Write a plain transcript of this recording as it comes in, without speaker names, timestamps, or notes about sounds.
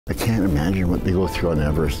I can't imagine what they go through on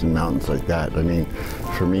Everest and mountains like that. I mean,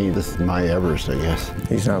 for me, this is my Everest, I guess.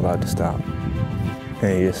 He's not allowed to stop.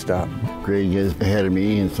 And he just stopped. Greg is ahead of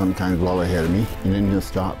me and sometimes well ahead of me. And then he'll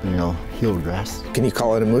stop and he'll rest. Can you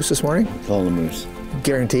call it a moose this morning? Call it a moose.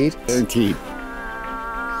 Guaranteed? Guaranteed.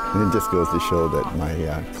 And it just goes to show that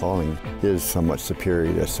my calling is somewhat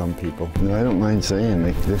superior to some people. No, I don't mind saying,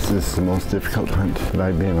 like, this is the most difficult hunt that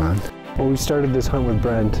I've been on. Well, we started this hunt with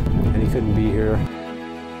Brent, and he couldn't be here.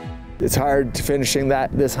 It's hard finishing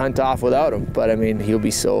this hunt off without him, but I mean, he'll be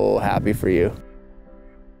so happy for you.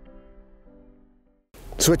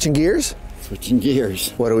 Switching gears? Switching gears.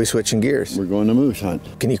 What are we switching gears? We're going to moose hunt.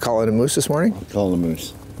 Can you call it a moose this morning? I'll call it a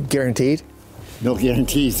moose. Guaranteed? No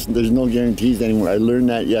guarantees. There's no guarantees anymore. I learned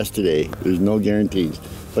that yesterday. There's no guarantees.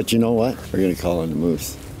 But you know what? We're going to call it a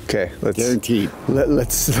moose. Okay, let's... Guaranteed.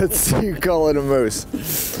 Let's see you call it a moose.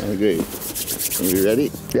 Okay. Are we ready?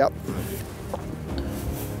 Yep.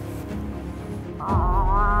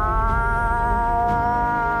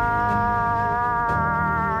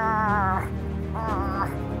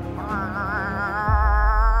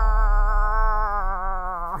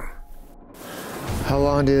 How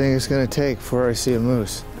long do you think it's going to take before I see a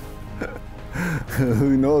moose?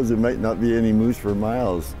 Who knows? There might not be any moose for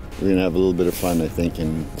miles. We're going to have a little bit of fun, I think,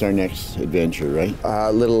 and it's our next adventure, right?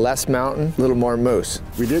 A little less mountain, a little more moose.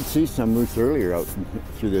 We did see some moose earlier out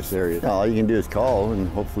through this area. All you can do is call and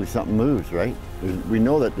hopefully something moves, right? We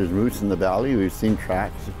know that there's moose in the valley. We've seen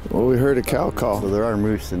tracks. Well, we heard a cow call. So there are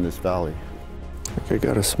moose in this valley. I think I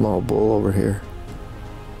got a small bull over here.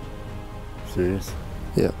 Serious?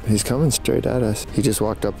 Yeah, he's coming straight at us. He just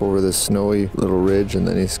walked up over this snowy little ridge and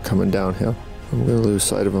then he's coming downhill. I'm gonna lose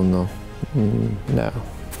sight of him though. Now.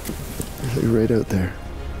 He's right out there.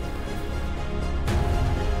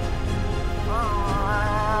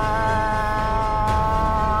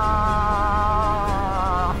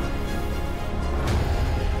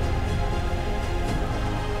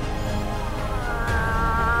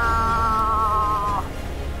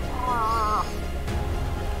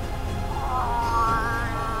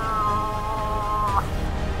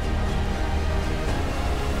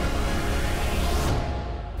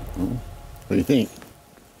 What do you think?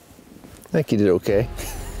 I think he did okay.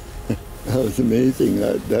 That was amazing.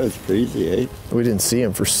 That was crazy, eh? We didn't see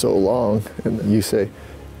him for so long, and you say,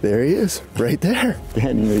 there he is, right there.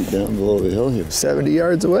 Standing right down below the hill here. 70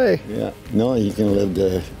 yards away. Yeah. No, he can live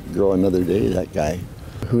to grow another day, that guy.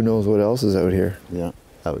 Who knows what else is out here? Yeah,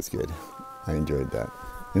 that was good. I enjoyed that.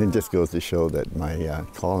 And it just goes to show that my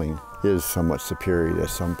calling is somewhat superior to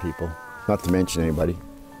some people. Not to mention anybody.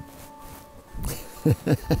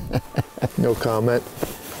 No comment.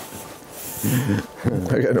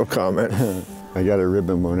 I got no comment. I got to rib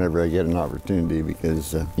him whenever I get an opportunity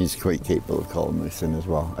because he's quite capable of calling moose in as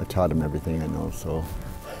well. I taught him everything I know, so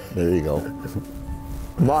there you go.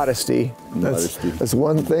 Modesty. That's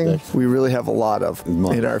one thing we really have a lot of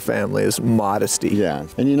in our family is modesty. Yeah,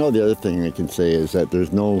 and you know the other thing I can say is that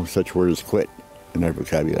there's no such word as quit in our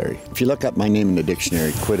vocabulary. If you look up my name in the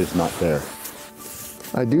dictionary, quit is not there.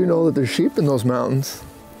 I do know that there's sheep in those mountains.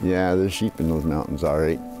 Yeah, there's sheep in those mountains, all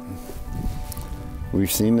right.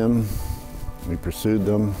 We've seen them, we pursued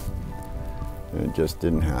them, and it just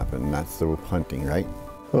didn't happen. That's the hunting, right?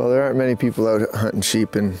 Well, there aren't many people out hunting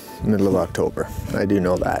sheep in the middle of October. I do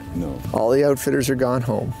know that. No. All the outfitters are gone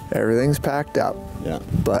home. Everything's packed up. Yeah.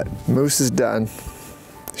 But moose is done.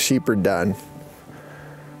 Sheep are done.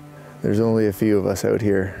 There's only a few of us out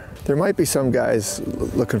here. There might be some guys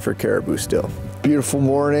looking for caribou still. Beautiful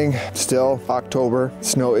morning, still October.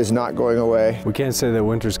 Snow is not going away. We can't say that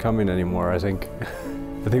winter's coming anymore, I think.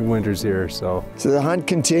 I think winter's here, so. So the hunt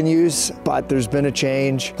continues, but there's been a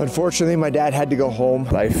change. Unfortunately, my dad had to go home.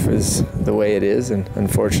 Life is the way it is, and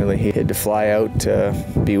unfortunately, he had to fly out to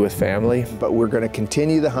be with family. But we're gonna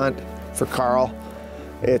continue the hunt for Karl.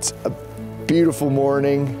 It's a beautiful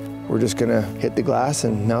morning. We're just gonna hit the glass,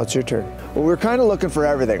 and now it's your turn. Well, we're kind of looking for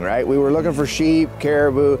everything, right? We were looking for sheep,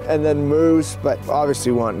 caribou, and then moose, but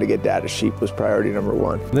obviously wanting to get Dad a sheep was priority number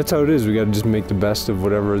one. That's how it is. We got to just make the best of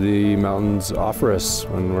whatever the mountains offer us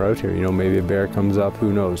when we're out here. You know, maybe a bear comes up,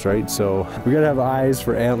 who knows, right? So we got to have eyes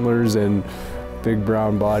for antlers and big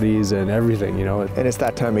brown bodies and everything, you know. And it's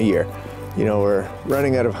that time of year. You know, we're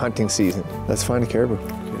running out of hunting season. Let's find a caribou.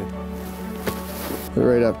 Okay.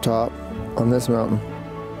 We're right up top on this mountain.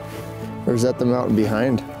 Or is that the mountain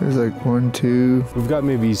behind? There's like 1, 2. We've got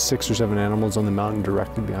maybe 6 or 7 animals on the mountain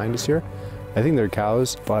directly behind us here. I think they're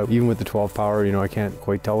cows, but even with the 12 power, you know, I can't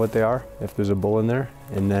quite tell what they are, if there's a bull in there.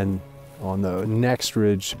 And then on the next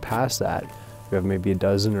ridge past that, We have maybe a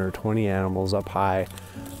dozen or 20 animals up high,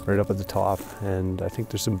 right up at the top, and I think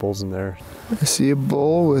there's some bulls in there. I see a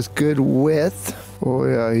bull with good width. Oh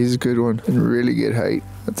yeah, he's a good one and really good height.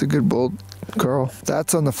 That's a good bull, Karl.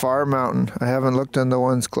 That's on the far mountain. I haven't looked on the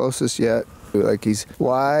ones closest yet. Like, he's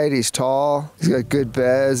wide, he's tall, he's got good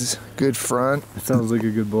bez, good front. It sounds like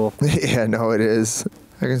a good bull. Yeah, no, it is.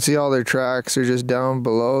 I can see all their tracks. They're just down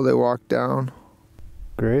below. They walk down.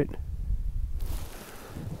 Great.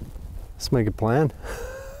 Let's make a plan.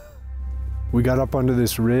 We got up onto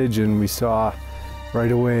this ridge and we saw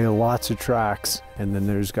right away lots of tracks, and then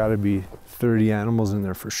there's got to be 30 animals in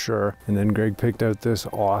there for sure. And then Greg picked out this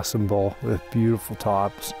awesome bull with beautiful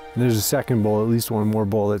tops. And there's a second bull, at least one more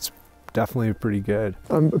bull that's definitely pretty good.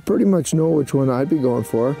 I pretty much know which one I'd be going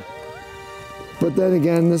for. But then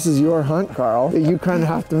again, this is your hunt, Karl. You kind of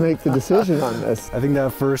have to make the decision on this. I think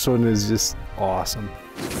that first one is just awesome.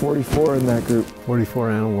 44 in that group. 44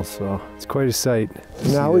 animals, so it's quite a sight.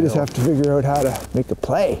 Now we just have to figure out how to make a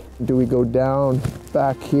play. Do we go down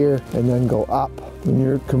back here and then go up? When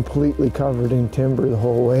you're completely covered in timber the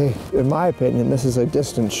whole way. In my opinion, this is a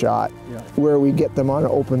distance shot where we get them on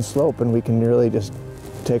an open slope and we can really just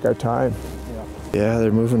take our time. Yeah,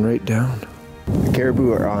 they're moving right down. The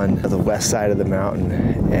caribou are on the west side of the mountain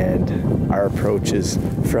and our approach is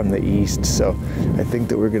from the east, so I think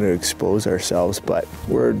that we're going to expose ourselves, but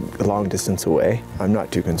we're a long distance away. I'm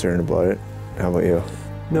not too concerned about it. How about you?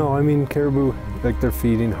 No, I mean, caribou, like, they're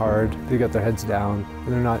feeding hard, they got their heads down,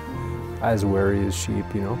 and they're not as wary as sheep,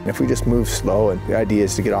 you know? If we just move slow, and the idea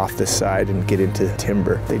is to get off this side and get into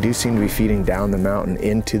timber. They do seem to be feeding down the mountain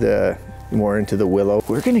more into the willow.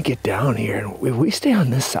 We're gonna get down here, and if we stay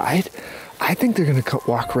on this side, I think they're gonna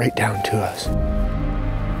walk right down to us.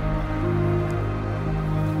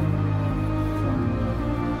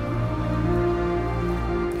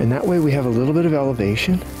 And that way we have a little bit of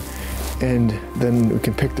elevation, and then we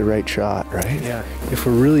can pick the right shot, right? Yeah, if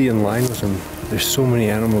we're really in line with them, there's so many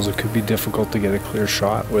animals, it could be difficult to get a clear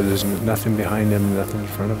shot where there's nothing behind him, nothing in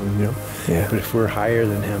front of him, you know? Yeah. But if we're higher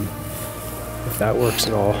than him, if that works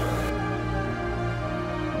at all.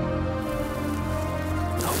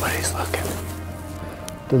 Nobody's looking.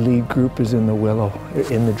 The lead group is in the willow,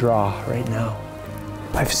 in the draw right now.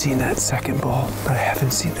 I've seen that second bull, but I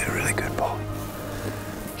haven't seen the really good bull.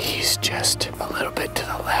 He's just a little bit to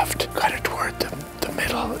the left, kind of toward the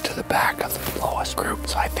middle, to the back of the lowest group.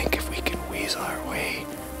 So I think if we can weasel our way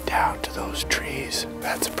down to those trees,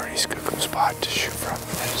 that's a pretty skookum spot to shoot from.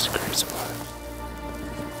 That is a great spot.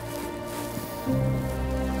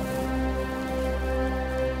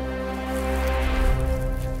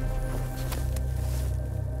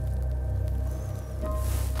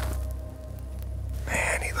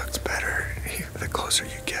 Man, he looks better. The closer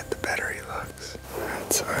you get, the better he looks.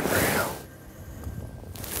 That's unreal.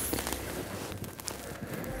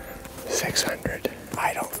 600.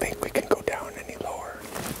 I don't think we can go down any lower.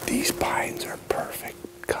 These pines are perfect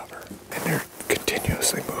cover, and they're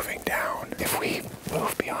continuously moving down. If we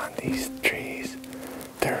move beyond these trees,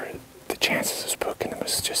 the chances of spooking them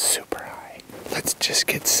is just super high. Let's just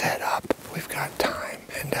get set up. We've got time,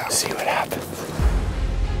 and see what happens.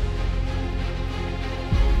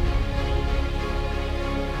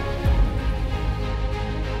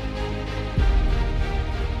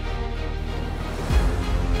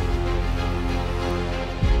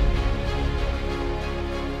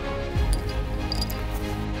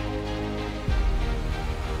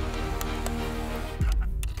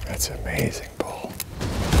 That's an amazing bull.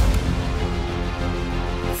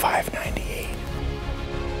 598.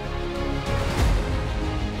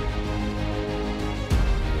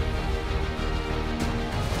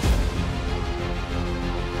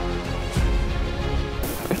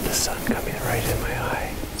 Look at the sun coming right in my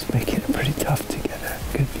eye. It's making it pretty tough to get a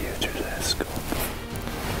good view through that scope.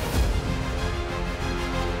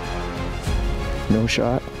 No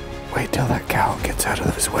shot. Wait till that cow gets out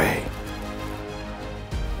of his way.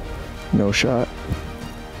 No shot.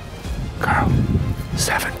 Karl,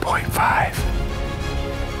 7.5.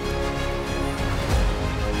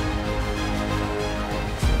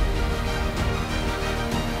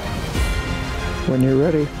 When you're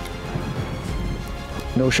ready.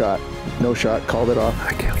 No shot. No shot. Called it off.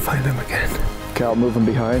 I can't find him again. Cal moving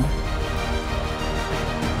behind.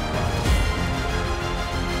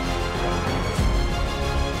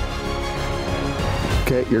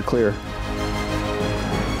 Okay, you're clear.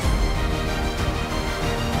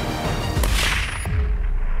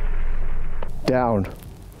 Down.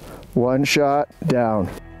 One shot, down.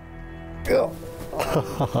 Oh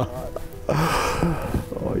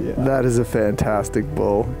yeah. That is a fantastic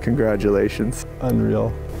bull. Congratulations.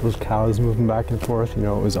 Unreal. Those cows moving back and forth, you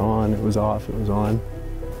know, it was on, it was off, it was on.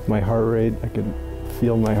 My heart rate, I could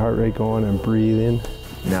feel my heart rate going and breathing.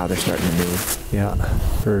 Now they're starting to move. Yeah,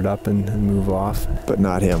 herd up and move off. But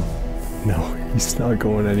not him. No, he's not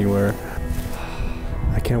going anywhere.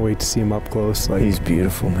 I can't wait to see him up close. Like, he's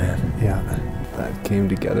beautiful, man. Yeah, that came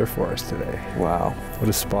together for us today. Wow. What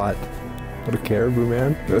a spot. What a caribou,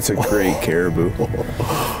 man. That's a great caribou.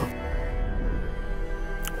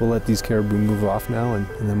 We'll let these caribou move off now and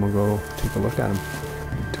then we'll go take a look at them.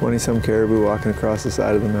 20-some caribou walking across the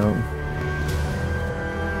side of the mountain.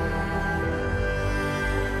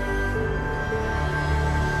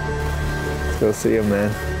 Let's go see them,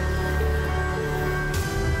 man.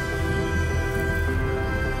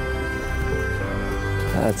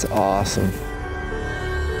 That's awesome.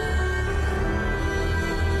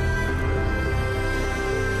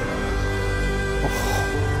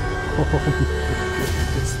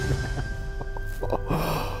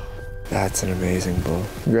 That's an amazing bull.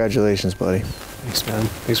 Congratulations, buddy. Thanks, man.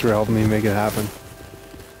 Thanks for helping me make it happen.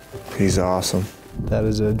 He's awesome. That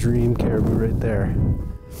is a dream caribou right there.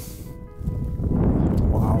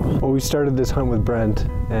 Wow. Well, we started this hunt with Brent,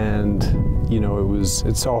 and you know,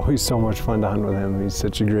 it's always so much fun to hunt with him. He's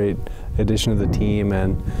such a great addition to the team,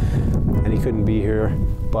 and he couldn't be here,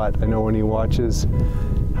 but I know when he watches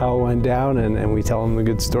how it went down and we tell him the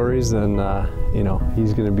good stories, then you know,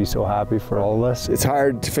 he's going to be so happy for all of us. It's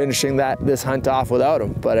hard finishing this hunt off without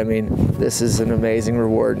him, but I mean, this is an amazing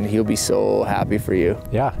reward and he'll be so happy for you.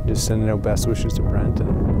 Yeah, just sending out best wishes to Brent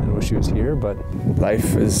and wish he was here, but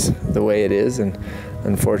life is the way it is, and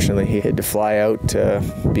unfortunately he had to fly out to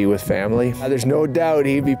be with family. There's no doubt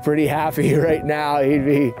he'd be pretty happy right now. He'd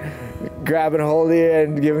be grabbing a hold of you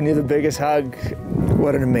and giving you the biggest hug.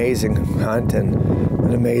 What an amazing hunt and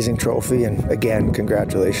an amazing trophy, and again,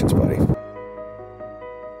 congratulations, buddy.